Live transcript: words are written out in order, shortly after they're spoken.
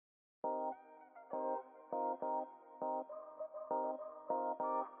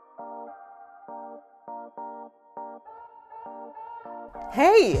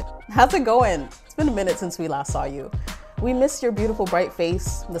Hey, how's it going? It's been a minute since we last saw you. We miss your beautiful bright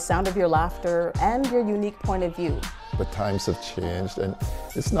face, the sound of your laughter, and your unique point of view. But times have changed, and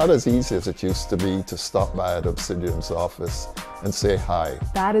it's not as easy as it used to be to stop by at Obsidian's office and say hi.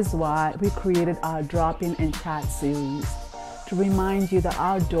 That is why we created our Drop-In and Chat series, to remind you that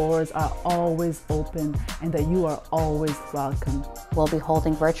our doors are always open and that you are always welcome. We'll be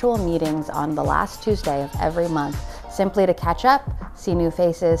holding virtual meetings on the last Tuesday of every month, simply to catch up, see new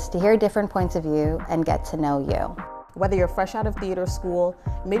faces, to hear different points of view, and get to know you. Whether you're fresh out of theater school,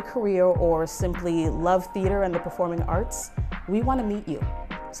 mid-career, or simply love theater and the performing arts, we want to meet you.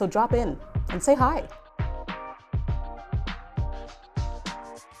 So drop in and say hi.